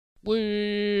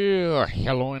Well,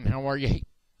 hello and how are you, hey,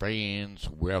 friends?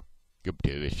 Welcome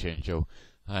to the Shen Show.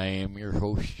 I am your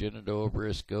host, Shenandoah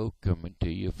Briscoe, coming to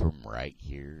you from right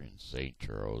here in St.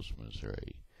 Charles,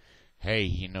 Missouri. Hey,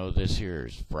 this here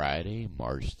is Friday,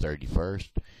 March 31st,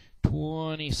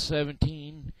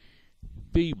 2017,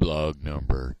 V-blog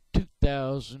number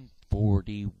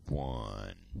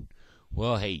 2041.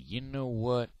 Well, hey, you know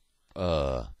what?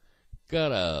 Got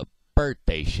a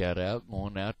birthday shout-out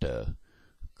going out to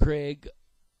Craig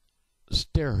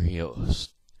Strehlo.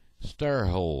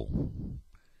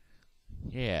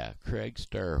 Yeah, Craig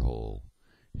Strehlo.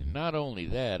 And not only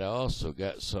that, I also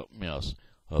got something else.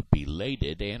 A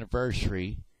belated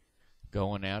anniversary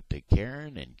going out to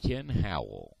Karen and Ken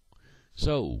Howell.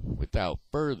 So, without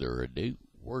further ado,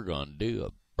 we're going to do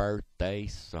a birthday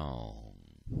song.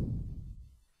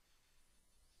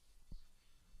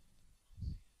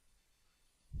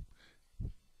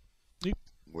 Oop,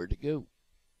 where'd it go?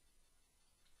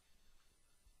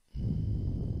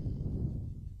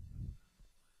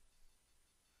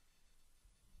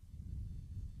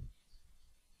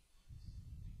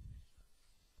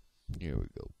 Here we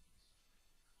go.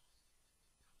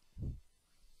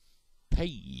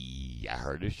 Hey, I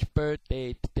heard it's your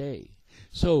birthday today.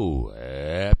 So,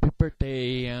 happy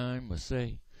birthday, I must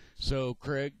say. So,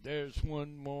 Craig, there's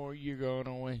one more you're going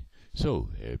away. So,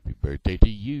 happy birthday to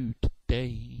you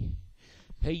today.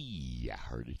 Hey, I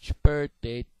heard it's your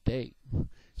birthday today.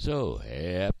 So,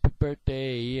 happy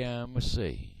birthday, I must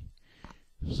say.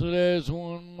 So, there's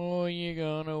one more you're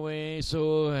going away.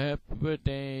 So, happy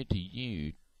birthday to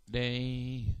you today.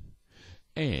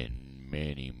 And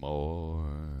many more.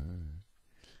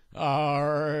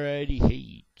 Alrighty,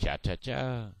 hey,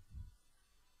 cha-cha-cha.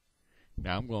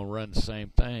 Now I'm going to run the same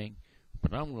thing,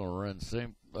 but I'm going to run the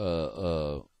same,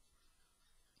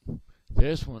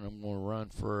 this one I'm going to run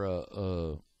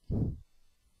for,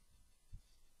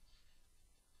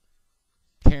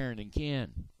 Karen and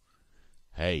Ken.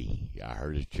 Hey, I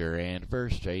heard it's your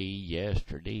anniversary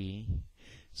yesterday.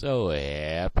 So,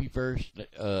 happy first,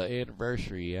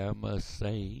 anniversary, I must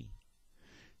say.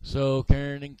 So,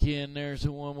 Karen and Ken, there's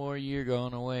one more year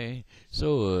gone away.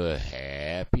 So,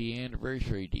 happy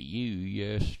anniversary to you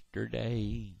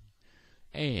yesterday.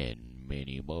 And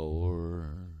many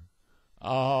more.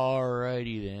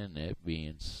 Alrighty then, that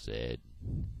being said.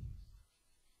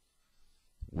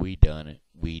 We done it.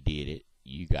 We did it.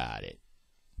 You got it.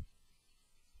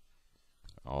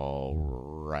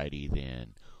 Alrighty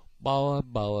then. Boy.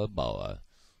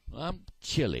 I'm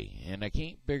chilly, and I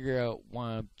can't figure out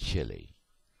why I'm chilly.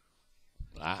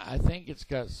 I think it's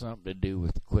got something to do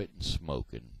with quitting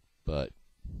smoking, but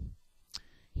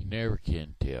you never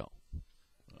can tell.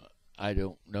 I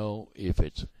don't know if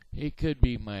it could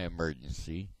be my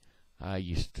emergency. I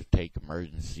used to take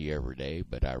emergency every day,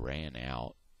 but I ran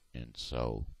out, and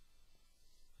so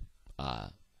I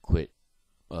quit.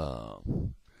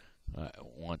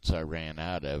 Once I ran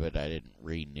out of it, I didn't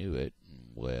renew it.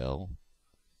 Well,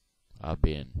 I've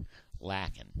been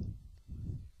lacking.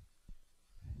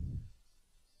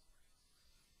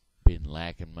 Been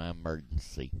lacking my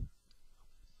emergency.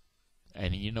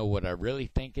 And you know what I really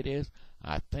think it is?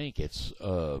 I think it's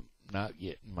not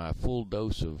getting my full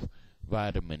dose of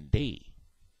vitamin D.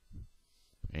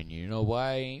 And you know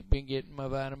why I ain't been getting my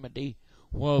vitamin D?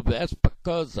 Well, that's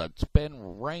because it's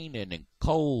been raining and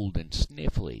cold and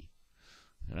sniffly.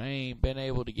 And I ain't been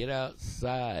able to get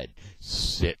outside,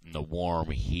 sit in the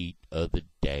warm heat of the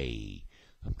day.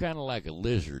 I'm kind of like a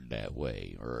lizard that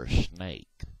way, or a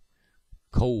snake.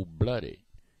 Cold-blooded.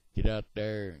 Get out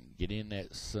there and get in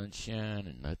that sunshine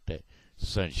and let that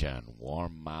sunshine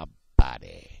warm my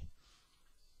body.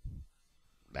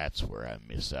 That's where I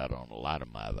miss out on a lot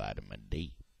of my vitamin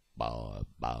D. Boy.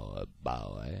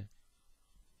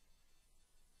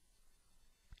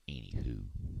 Anywho.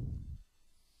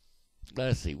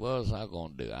 Let's see, what was I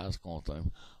going to do? I was going to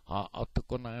think, I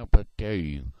took an out to tell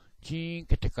you.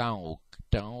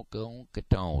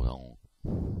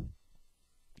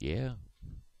 Yeah.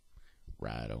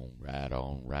 Right on.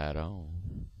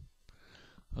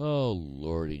 Oh,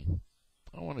 Lordy.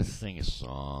 I want to sing a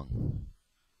song.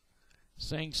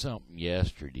 Sing something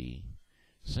yesterday.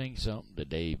 Sing something the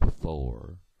day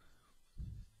before.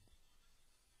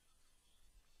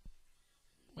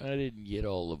 I didn't get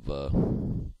all of,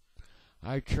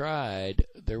 I tried.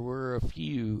 There were a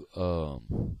few,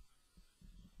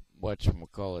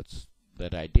 whatchamacallits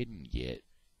that I didn't get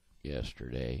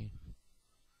yesterday.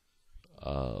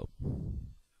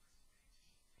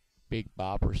 Big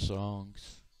bopper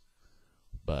songs,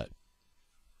 but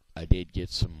I did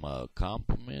get some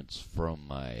compliments from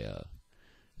my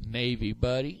Navy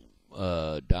buddy,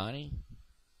 Donnie.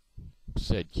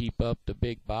 said, keep up the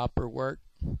Big Bopper work.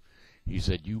 He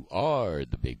said, you are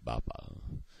the Big Bopper.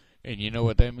 And you know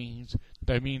what that means?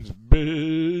 That means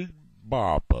Big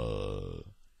Bopper.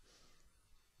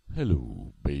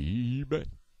 Hello, baby.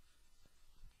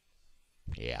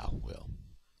 Yeah, well,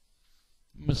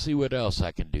 I'm going to see what else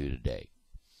I can do today.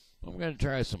 I'm going to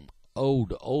try some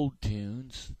old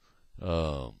tunes,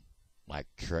 like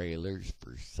Trailers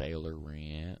for Sailor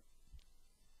Rent.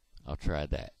 I'll try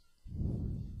that.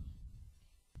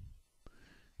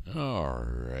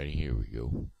 Alrighty, here we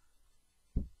go.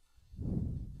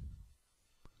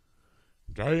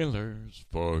 Trailers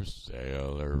for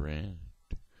sailor rent,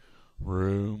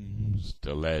 rooms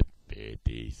to let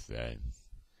 50 cents.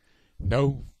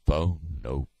 No phone,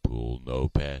 no pool, no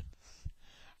pets.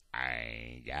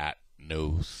 I ain't got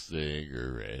no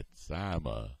cigarettes. I'm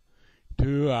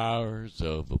 2 hours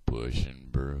of a pushing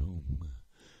broom.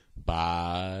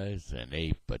 Buys an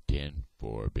 8x10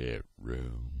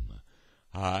 4-bedroom.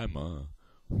 I'm a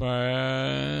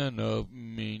man of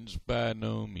means by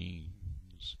no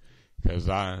means, 'cause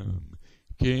I'm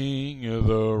king of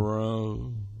the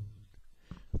road.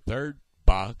 Third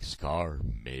boxcar,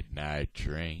 midnight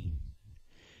train,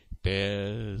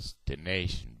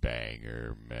 destination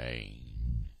Bangor,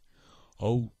 Maine.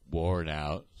 Old worn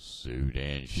out suit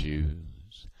and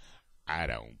shoes. I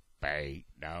don't pay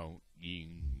no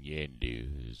union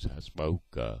dues. I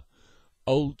smoke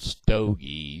old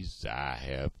stogies I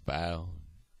have found,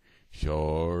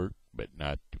 short but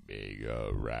not too big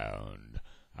around.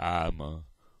 I'm a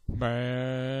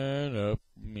man of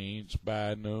means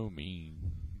by no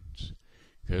means,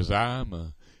 'cause I'm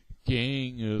a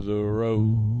king of the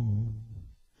road.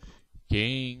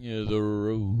 King of the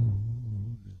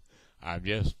road. I'm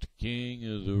just a king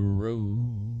of the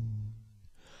road.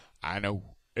 I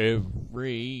know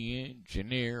every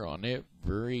engineer on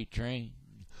every train,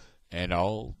 and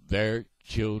all their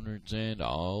children's and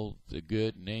all the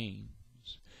good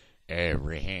names.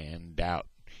 Every handout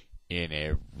in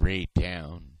every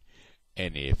town,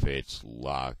 and if it's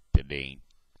locked, it ain't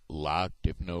locked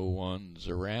if no one's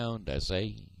around. I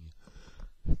say,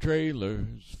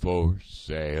 trailers for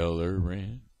sailor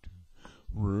rent,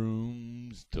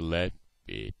 rooms to let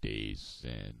 50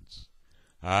 cents.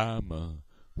 I'm a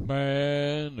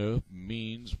man of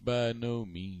means by no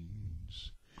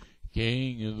means,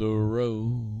 king of the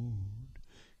road,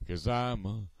 'cause I'm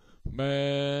a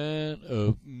man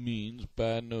of means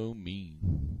by no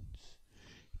means,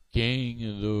 king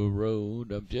of the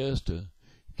road. I'm just a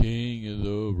king of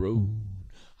the road.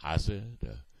 I said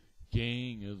a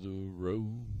king of the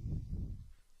road.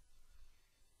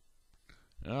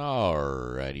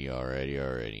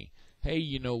 Alrighty. Hey,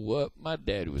 you know what? My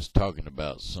dad was talking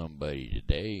about somebody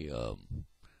today.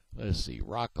 Let's see,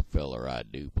 Rockefeller, I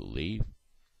do believe.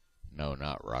 No,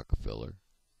 not Rockefeller.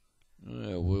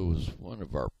 It was one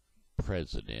of our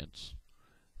presidents.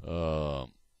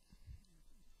 Let's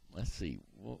see,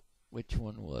 which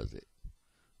one was it?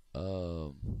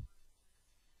 Oh,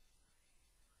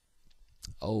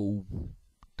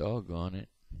 doggone it.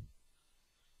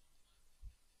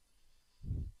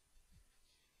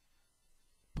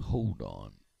 Hold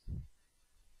on.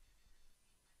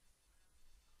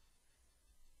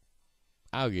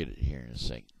 I'll get it here in a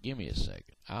second. Give me a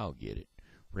second. I'll get it.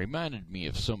 Reminded me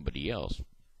of somebody else,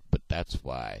 but that's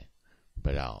why.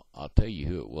 But I'll tell you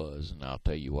who it was, and I'll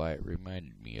tell you why it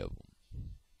reminded me of him.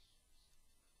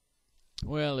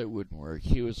 Well, it wouldn't work.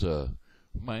 He was a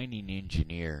mining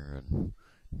engineer and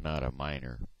not a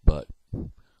miner, but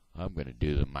I'm going to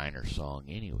do the miner song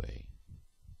anyway.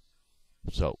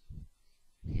 So,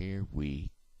 here we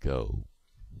go.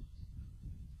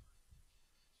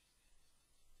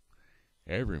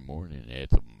 Every morning at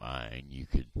the mine, you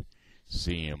could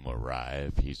see him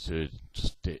arrive. He stood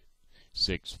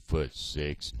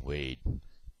 6'6" and weighed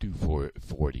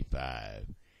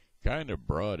 245. Kind of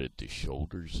broad at the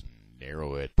shoulders and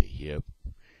narrow at the hip,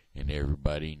 and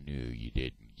everybody knew you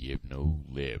didn't give no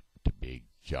lip to Big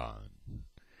John.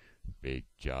 Big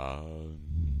John,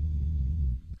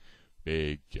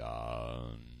 Big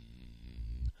John,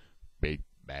 Big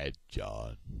Bad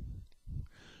John.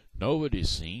 Nobody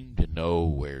seemed to know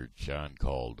where John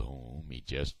called home. He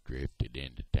just drifted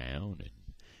into town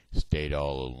and stayed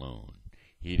all alone.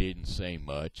 He didn't say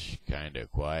much, kind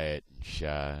of quiet and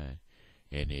shy,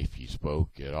 and if you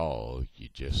spoke at all, you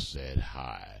just said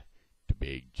hi to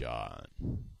Big John.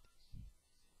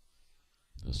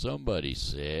 Somebody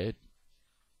said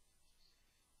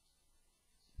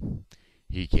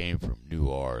he came from New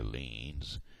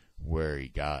Orleans, where he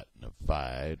got in a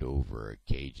fight over a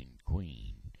Cajun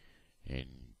queen,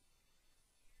 and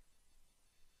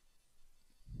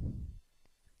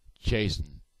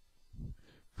chasing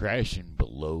crashing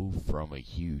below from a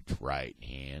huge right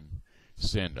hand,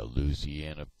 send a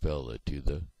Louisiana fella to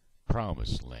the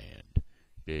promised land.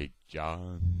 Big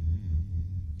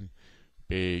John,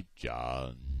 Big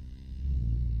John,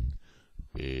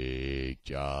 Big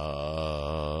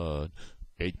John,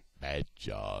 Big Bad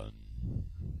John.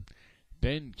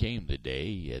 Then came the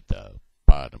day at the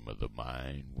bottom of the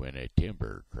mine when a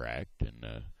timber cracked and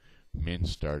the men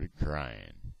started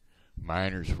crying.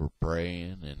 Miners were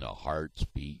praying and the hearts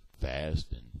beat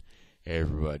fast, and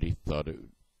everybody thought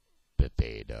that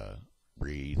they'd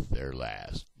breathe their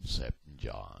last, except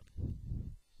John.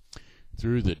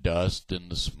 Through the dust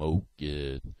and the smoke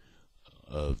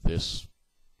of this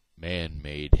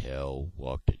man-made hell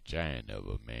walked a giant of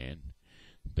a man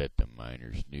that the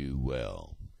miners knew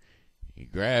well. He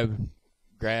grabbed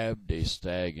a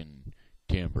stagging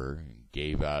timber and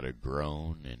gave out a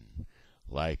groan, and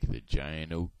like the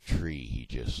giant oak tree, he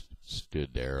just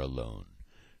stood there alone.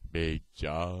 Big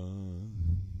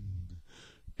John,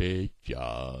 Big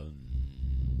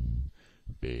John,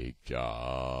 Big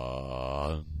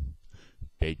John,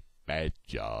 Big Bad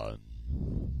John.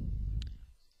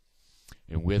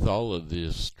 And with all of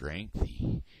this strength,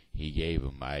 he gave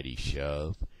a mighty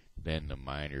shove. Then the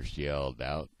miners yelled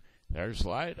out, "There's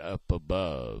light up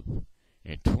above,"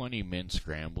 and 20 men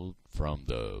scrambled from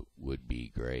the would-be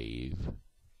grave.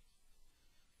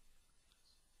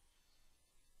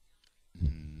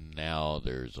 Now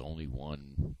there's only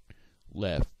one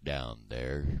left down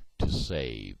there to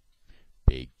save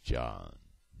Big John.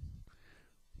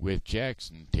 With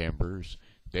Jackson timbers,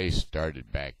 they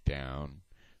started back down,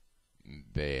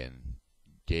 then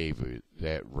gave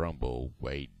that rumble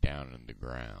way down in the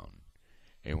ground.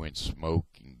 And when smoke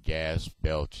and gas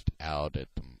belched out of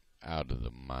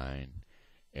the mine,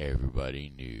 everybody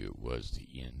knew it was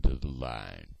the end of the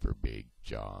line for Big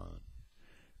John.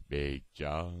 Big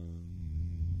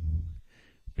John,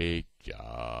 Big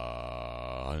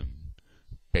John,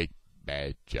 Big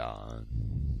Bad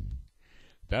John.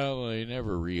 Though they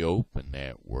never reopened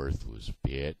that worthless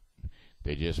pit,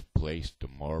 they just placed a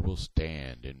marble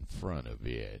stand in front of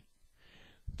it.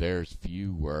 There's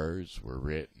few words were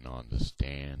written on the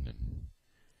stand, and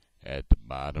at the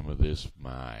bottom of this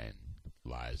mine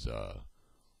lies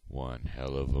one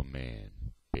hell of a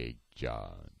man, Big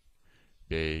John.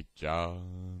 Big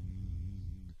John,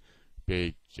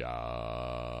 Big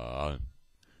John,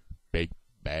 Big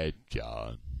Bad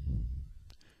John,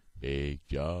 Big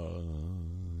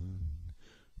John,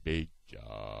 Big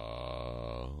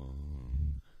John,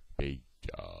 Big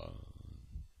John.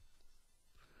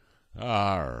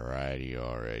 Alrighty.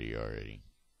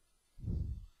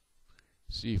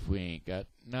 See if we ain't got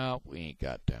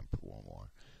time for one more.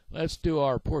 Let's do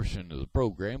our portion of the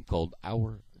program called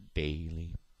Our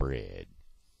Daily Bread.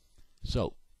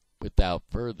 So, without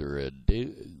further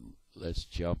ado, let's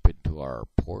jump into our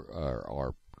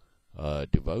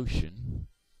devotion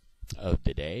of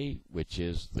the day, which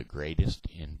is the greatest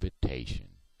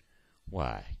invitation.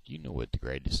 Why, you know what the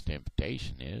greatest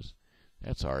invitation is.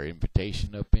 That's our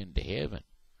invitation up into heaven.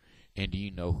 And do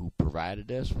you know who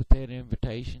provided us with that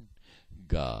invitation?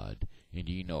 God. And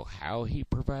do you know how he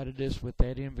provided us with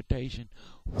that invitation?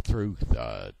 Through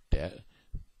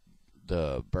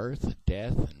the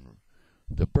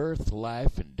birth,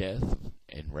 life, and death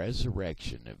and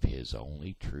resurrection of his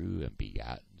only true and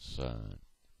begotten Son.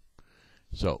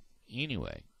 So,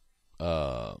 anyway,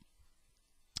 I'm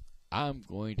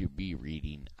going to be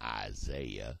reading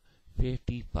Isaiah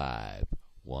 55,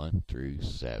 1 through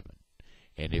 7.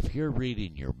 And if you're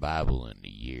reading your Bible in a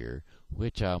year,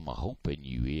 which I'm hoping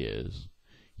you is,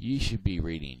 you should be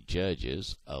reading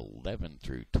Judges 11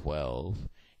 through 12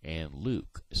 and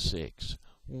Luke 6,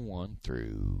 1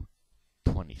 through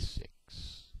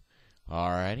 26.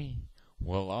 Alrighty?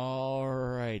 Well,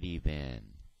 alrighty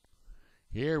then.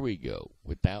 Here we go.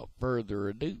 Without further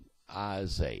ado,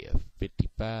 Isaiah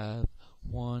 55,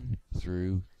 1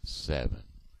 through 7.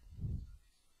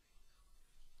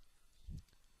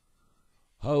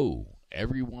 Ho,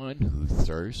 everyone who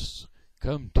thirsts,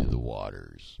 come to the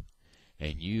waters.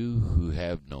 And you who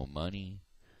have no money,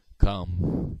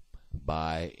 come,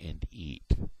 buy and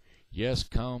eat. Yes,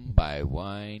 come buy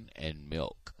wine and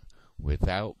milk,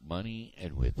 without money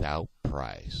and without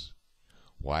price.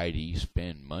 Why do you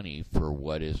spend money for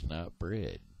what is not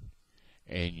bread,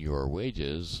 and your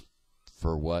wages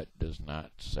for what does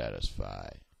not satisfy?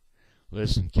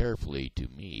 Listen carefully to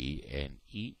me and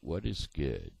eat what is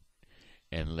good,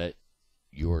 and let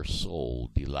your soul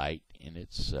delight in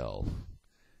itself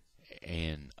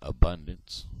and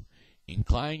abundance.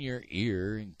 Incline your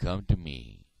ear and come to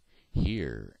me.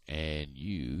 Hear,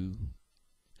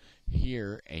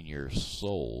 hear, and your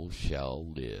soul shall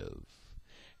live.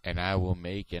 And I will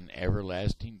make an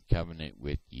everlasting covenant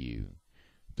with you,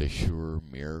 the sure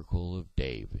miracle of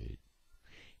David.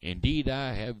 Indeed,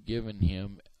 I have given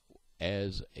him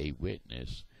as a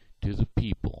witness to the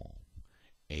people,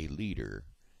 a leader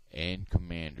and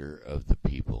commander of the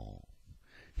people.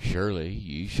 Surely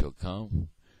you shall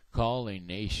call a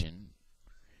nation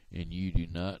and you do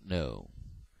not know,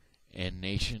 and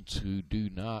nations who do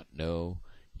not know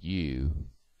you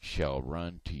shall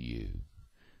run to you,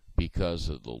 because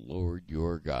of the Lord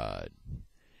your God,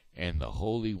 and the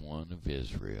Holy One of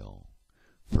Israel,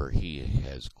 for he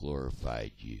has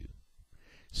glorified you.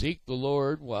 Seek the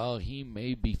Lord while he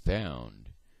may be found.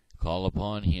 Call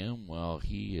upon him while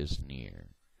he is near.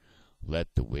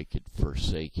 Let the wicked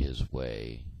forsake his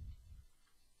way,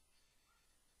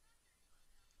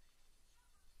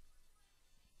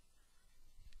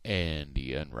 and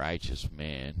the unrighteous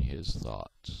man his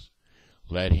thoughts.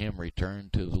 Let him return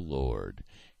to the Lord,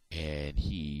 and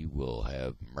he will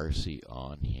have mercy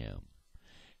on him,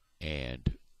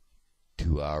 and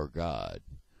to our God,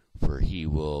 for he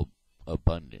will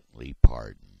abundantly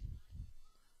pardon.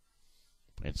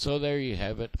 And so there you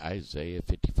have it, Isaiah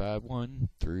 55, 1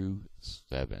 through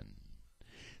 7.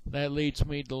 That leads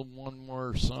me to one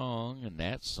more song, and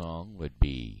that song would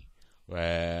be,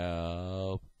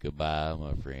 well, goodbye,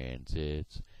 my friends,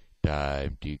 it's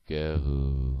time to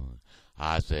go.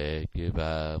 I said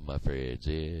goodbye, my friends,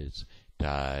 it's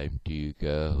time to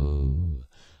go.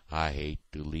 I hate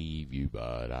to leave you,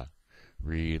 but I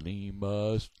really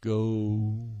must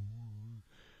go.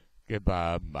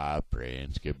 Goodbye, my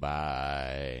friends,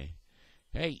 goodbye.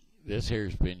 Hey, this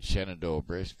here's been Shenandoah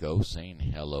Briscoe saying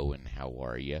hello and how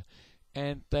are you?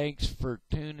 And thanks for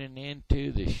tuning in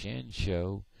to the Shen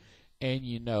Show. And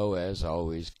you know, as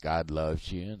always, God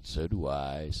loves you, and so do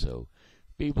I. So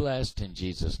be blessed in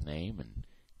Jesus' name, and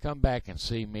come back and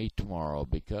see me tomorrow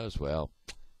because, well,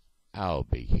 I'll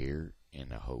be here,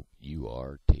 and I hope you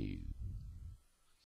are too.